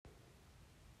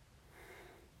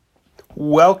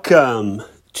Welcome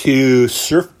to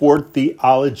Surfboard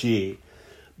Theology.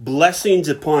 Blessings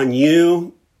upon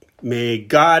you. May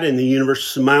God and the universe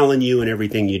smile on you and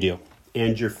everything you do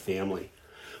and your family.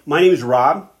 My name is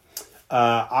Rob.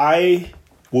 I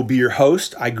will be your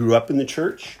host. I grew up in the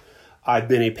church. I've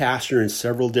been a pastor in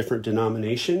several different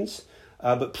denominations,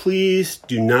 but please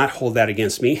do not hold that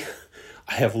against me.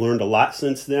 I have learned a lot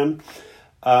since then.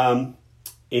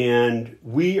 And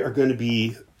we are going to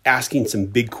be asking some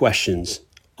big questions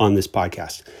on this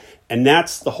podcast. And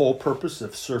that's the whole purpose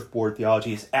of Surfboard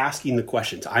Theology, is asking the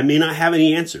questions. I may not have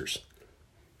any answers.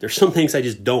 There's some things I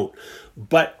just don't.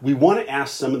 But we want to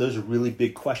ask some of those really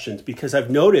big questions because I've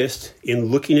noticed in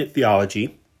looking at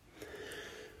theology,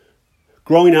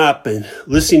 growing up and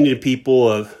listening to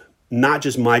people of not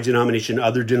just my denomination,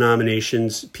 other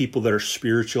denominations, people that are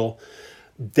spiritual,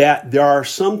 that there are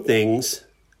some things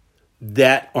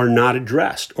that are not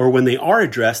addressed, or when they are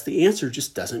addressed, the answer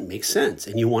just doesn't make sense.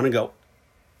 And you want to go,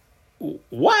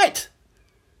 what?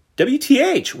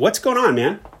 WTH, what's going on,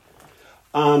 man?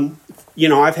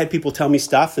 I've had people tell me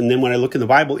stuff, and then when I look in the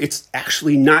Bible, it's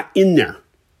actually not in there.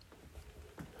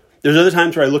 There's other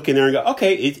times where I look in there and go,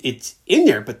 okay, it's in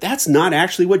there, but that's not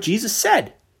actually what Jesus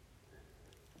said.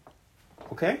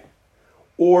 Okay?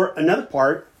 Or another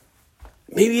part,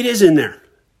 maybe it is in there.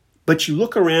 But you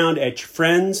look around at your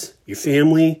friends, your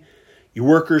family, your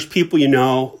workers, people you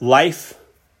know, life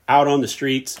out on the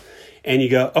streets, and you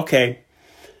go, okay,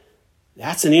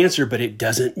 that's an answer, but it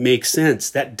doesn't make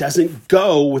sense. That doesn't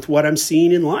go with what I'm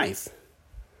seeing in life.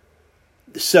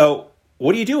 So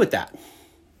what do you do with that?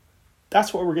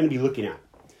 That's what we're going to be looking at.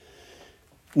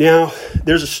 Now,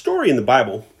 there's a story in the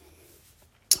Bible.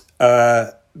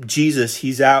 Jesus,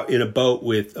 he's out in a boat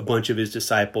with a bunch of his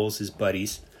disciples, his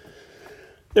buddies.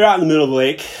 They're out in the middle of the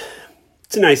lake.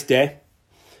 It's a nice day.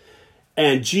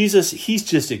 And Jesus, he's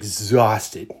just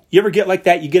exhausted. You ever get like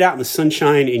that? You get out in the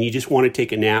sunshine and you just want to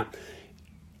take a nap.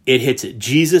 It hits it.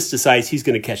 Jesus decides he's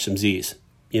going to catch some Z's,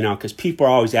 because people are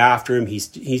always after him. He's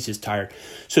just tired.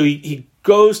 So he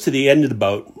goes to the end of the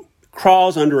boat,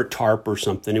 crawls under a tarp or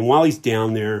something. And while he's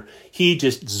down there, he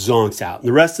just zonks out. And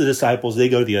the rest of the disciples, they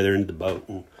go to the other end of the boat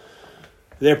and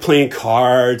they're playing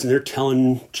cards and they're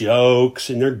telling jokes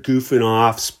and they're goofing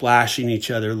off, splashing each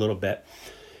other a little bit.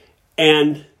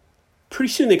 And pretty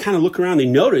soon they kind of look around. They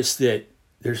notice that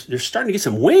they're starting to get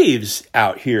some waves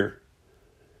out here.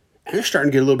 And they're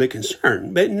starting to get a little bit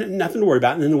concerned, but nothing to worry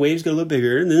about. And then the waves get a little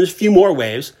bigger. And then there's a few more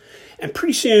waves. And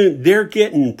pretty soon they're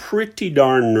getting pretty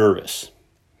darn nervous.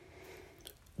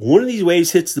 One of these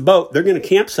waves hits the boat. They're going to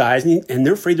capsize and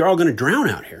they're afraid they're all going to drown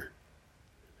out here.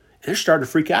 And they're starting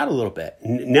to freak out a little bit.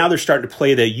 Now they're starting to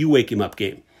play the you wake him up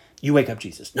game. You wake up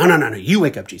Jesus. No. You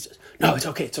wake up Jesus. No, it's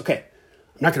okay.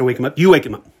 I'm not going to wake him up. You wake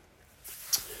him up.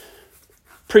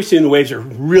 Pretty soon the waves are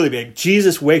really big.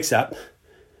 Jesus wakes up.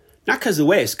 Not because of the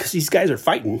waves, because these guys are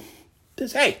fighting.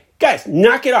 Says, hey, guys,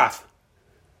 knock it off.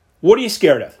 What are you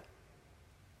scared of?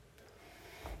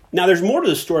 Now there's more to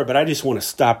the story, but I just want to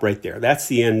stop right there. That's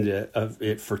the end of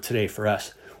it for today for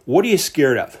us. What are you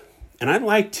scared of? And I'd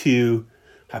like to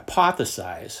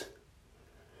hypothesize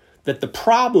that the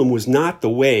problem was not the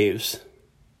waves.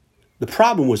 The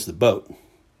problem was the boat.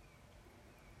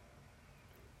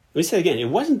 Let me say it again. It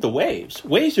wasn't the waves.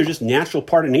 Waves are just a natural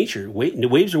part of nature. The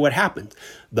waves are what happened.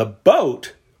 The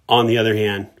boat, on the other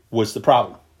hand, was the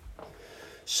problem.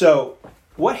 So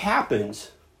what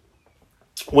happens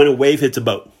when a wave hits a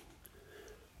boat?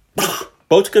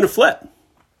 Boat's going to flip.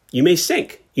 You may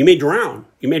sink. You may drown.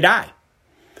 You may die.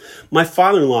 My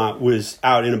father-in-law was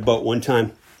out in a boat one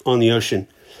time on the ocean,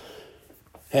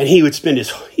 and he'd spend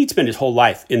his whole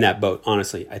life in that boat,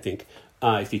 honestly, I think,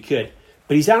 if he could.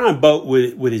 But he's out on a boat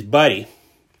with his buddy,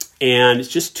 and it's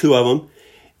just two of them,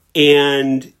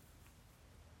 and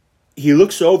he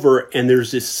looks over, and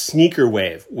there's this sneaker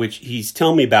wave, which he's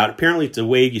telling me about. Apparently, it's a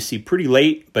wave you see pretty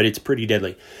late, but it's pretty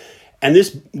deadly. And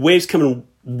this wave's coming,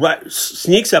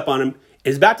 sneaks up on him,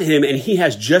 is about to hit him, and he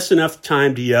has just enough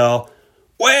time to yell,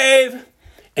 wave!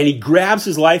 And he grabs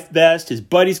his life vest. His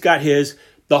buddy's got his,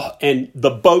 and the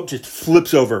boat just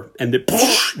flips over, and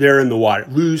they're in the water.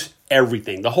 Lose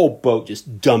everything. The whole boat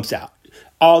just dumps out.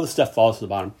 All the stuff falls to the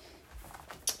bottom.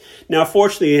 Now,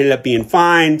 fortunately, he ended up being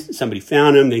fine. Somebody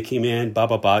found him. They came in,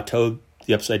 towed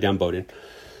the upside-down boat in.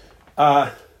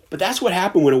 But that's what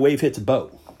happened when a wave hits a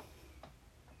boat.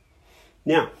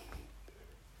 Now,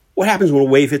 what happens when a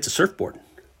wave hits a surfboard?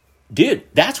 Dude,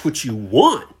 that's what you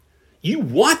want. You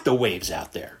want the waves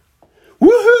out there.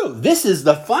 Woohoo! This is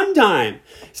the fun time.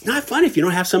 It's not fun if you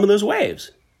don't have some of those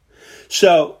waves.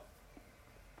 So,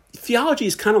 theology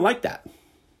is kind of like that.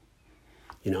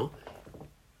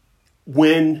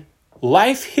 When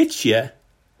life hits you,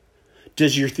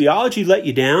 does your theology let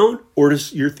you down, or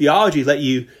does your theology let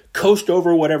you coast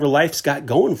over whatever life's got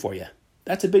going for you?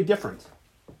 That's a big difference.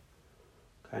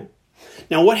 Okay.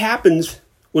 Now, what happens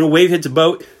when a wave hits a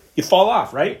boat? You fall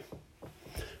off, right?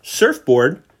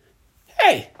 Surfboard,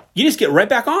 hey, you just get right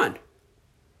back on.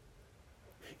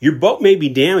 Your boat may be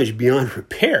damaged beyond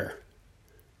repair.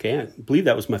 Okay, I believe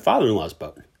that was my father-in-law's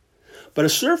boat. But a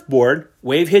surfboard,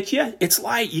 wave hits you, it's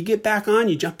light. You get back on,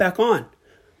 you jump back on.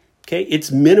 Okay,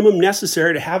 it's minimum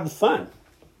necessary to have the fun.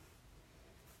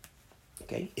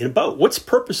 Okay, in a boat, what's the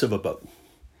purpose of a boat?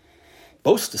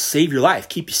 Boat's to save your life,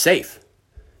 keep you safe,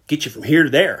 get you from here to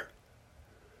there.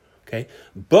 Okay,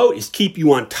 boat is keep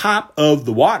you on top of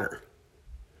the water.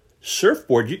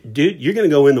 Surfboard, dude, you're going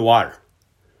to go in the water.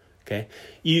 Okay,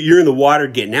 you're in the water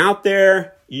getting out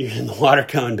there. You're in the water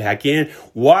coming back in.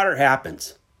 Water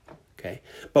happens. Okay,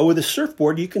 but with a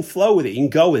surfboard, you can flow with it. You can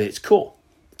go with it. It's cool.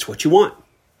 It's what you want.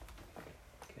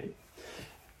 Okay,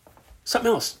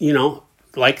 something else,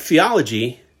 like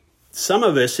theology. Some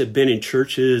of us have been in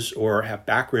churches or have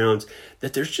backgrounds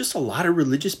that there's just a lot of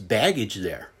religious baggage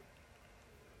there.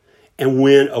 And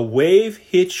when a wave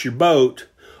hits your boat,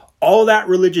 all that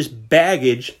religious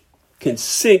baggage can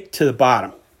sink to the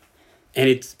bottom. And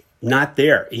it's not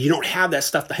there. You don't have that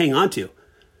stuff to hang on to.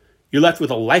 You're left with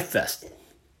a life vest.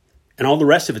 And all the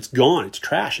rest of it's gone. It's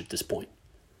trash at this point.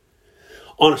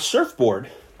 On a surfboard,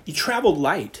 you travel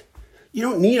light. You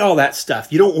don't need all that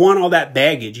stuff. You don't want all that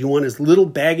baggage. You want as little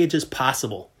baggage as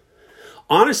possible.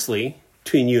 Honestly,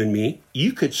 between you and me,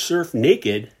 you could surf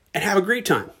naked and have a great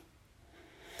time.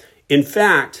 In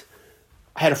fact,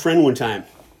 I had a friend one time.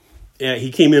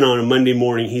 He came in on a Monday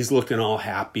morning. He's looking all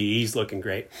happy. He's looking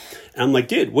great. And I'm like,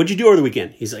 dude, what'd you do over the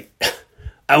weekend? He's like,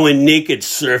 I went naked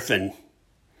surfing.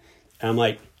 And I'm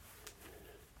like,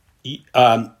 you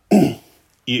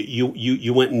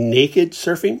went naked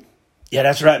surfing? Yeah,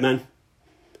 that's right, man.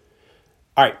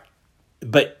 All right.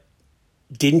 But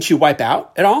didn't you wipe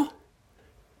out at all?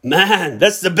 Man,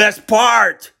 that's the best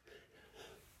part.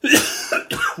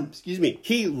 Excuse me.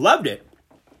 He loved it.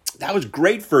 That was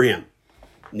great for him.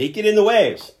 Naked in the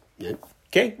waves.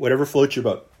 Okay, whatever floats your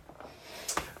boat.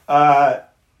 Now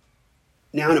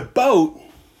in a boat,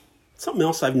 something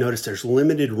else I've noticed, there's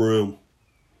limited room.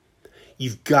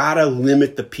 You've got to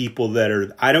limit the people that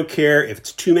are, I don't care if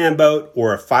it's a 2-man boat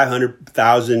or a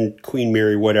 500,000 Queen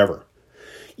Mary, whatever.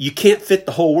 You can't fit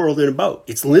the whole world in a boat.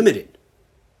 It's limited.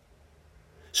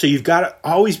 So you've got to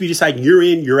always be deciding you're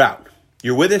in, you're out.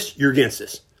 You're with us, you're against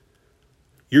us.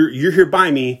 You're here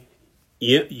by me.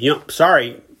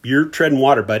 Sorry, you're treading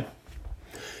water, bud.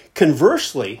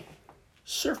 Conversely,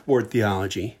 surfboard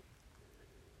theology,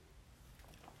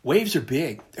 waves are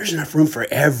big. There's enough room for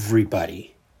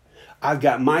everybody. I've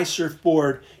got my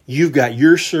surfboard. You've got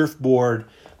your surfboard.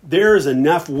 There is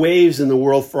enough waves in the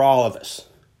world for all of us.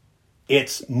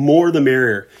 It's more the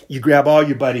merrier. You grab all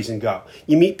your buddies and go.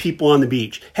 You meet people on the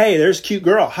beach. Hey, there's a cute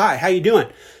girl. Hi, how you doing?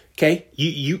 Okay,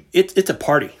 it's a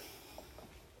party.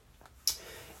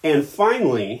 And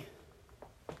finally,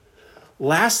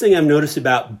 last thing I've noticed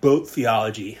about boat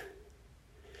theology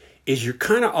is you're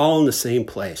kind of all in the same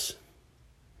place.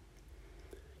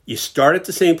 You start at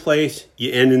the same place,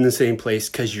 you end in the same place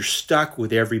because you're stuck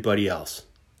with everybody else.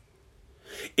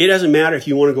 It doesn't matter if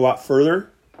you want to go out further.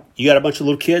 You got a bunch of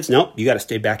little kids. Nope, you got to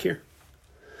stay back here.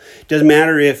 It doesn't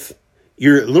matter if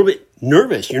you're a little bit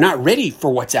nervous. You're not ready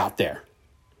for what's out there.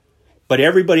 But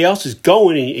everybody else is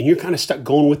going and you're kind of stuck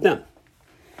going with them.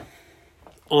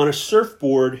 On a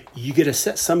surfboard, you get to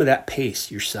set some of that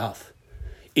pace yourself.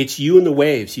 It's you and the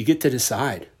waves. You get to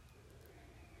decide.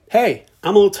 Hey,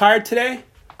 I'm a little tired today.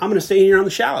 I'm going to stay here on the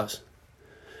shallows.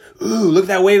 Ooh, look at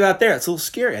that wave out there. It's a little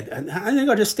scary. I think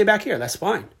I'll just stay back here. That's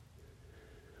fine.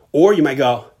 Or you might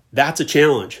go, that's a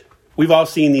challenge. We've all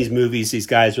seen these movies. These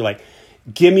guys are like,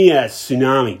 give me a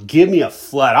tsunami. Give me a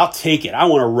flood. I'll take it. I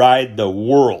want to ride the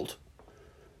world.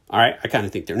 All right. I kind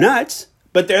of think they're nuts,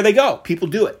 but there they go. People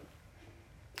do it.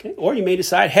 Okay. Or you may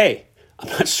decide, hey, I'm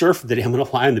not surfing today. I'm going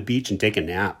to lie on the beach and take a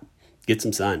nap, get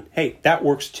some sun. Hey, that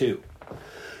works too.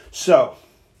 So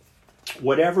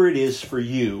whatever it is for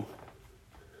you,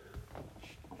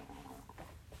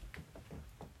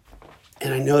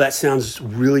 and I know that sounds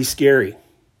really scary.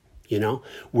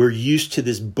 We're used to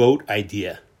this boat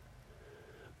idea.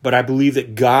 But I believe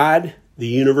that God, the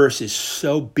universe, is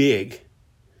so big,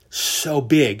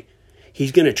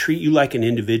 He's going to treat you like an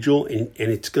individual and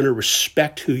it's going to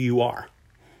respect who you are.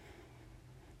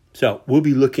 So we'll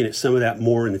be looking at some of that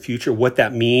more in the future, what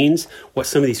that means, what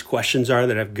some of these questions are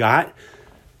that I've got.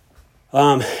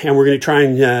 And we're going to try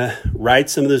and ride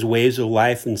some of those waves of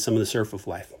life and some of the surf of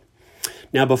life.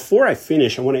 Now, before I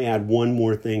finish, I want to add one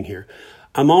more thing here.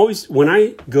 When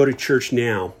I go to church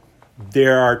now,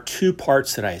 there are two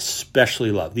parts that I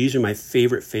especially love. These are my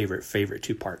favorite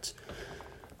two parts.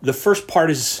 The first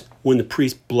part is when the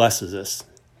priest blesses us.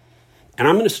 And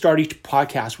I'm going to start each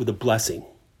podcast with a blessing,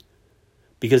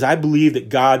 because I believe that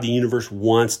God, the universe,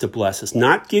 wants to bless us.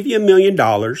 Not give you $1 million,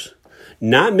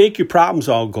 not make your problems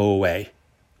all go away,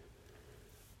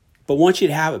 but wants you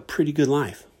to have a pretty good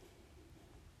life.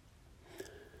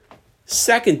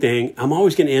 Second thing, I'm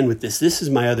always going to end with this. This is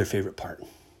my other favorite part,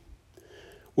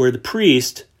 where the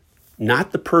priest,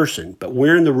 not the person, but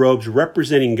wearing the robes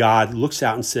representing God, looks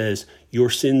out and says, your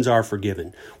sins are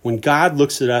forgiven. When God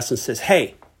looks at us and says,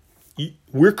 hey,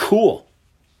 we're cool.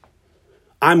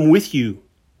 I'm with you.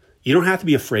 You don't have to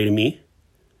be afraid of me.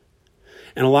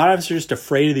 And a lot of us are just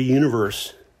afraid of the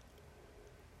universe.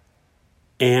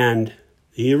 And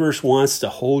the universe wants to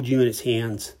hold you in its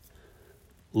hands,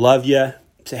 love you,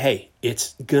 say, hey,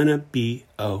 it's gonna be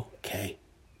okay.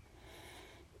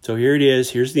 So here it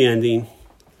is. Here's the ending.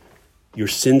 Your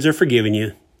sins are forgiven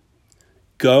you.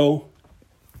 Go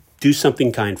do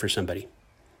something kind for somebody.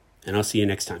 And I'll see you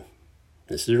next time.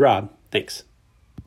 This is Rob. Thanks.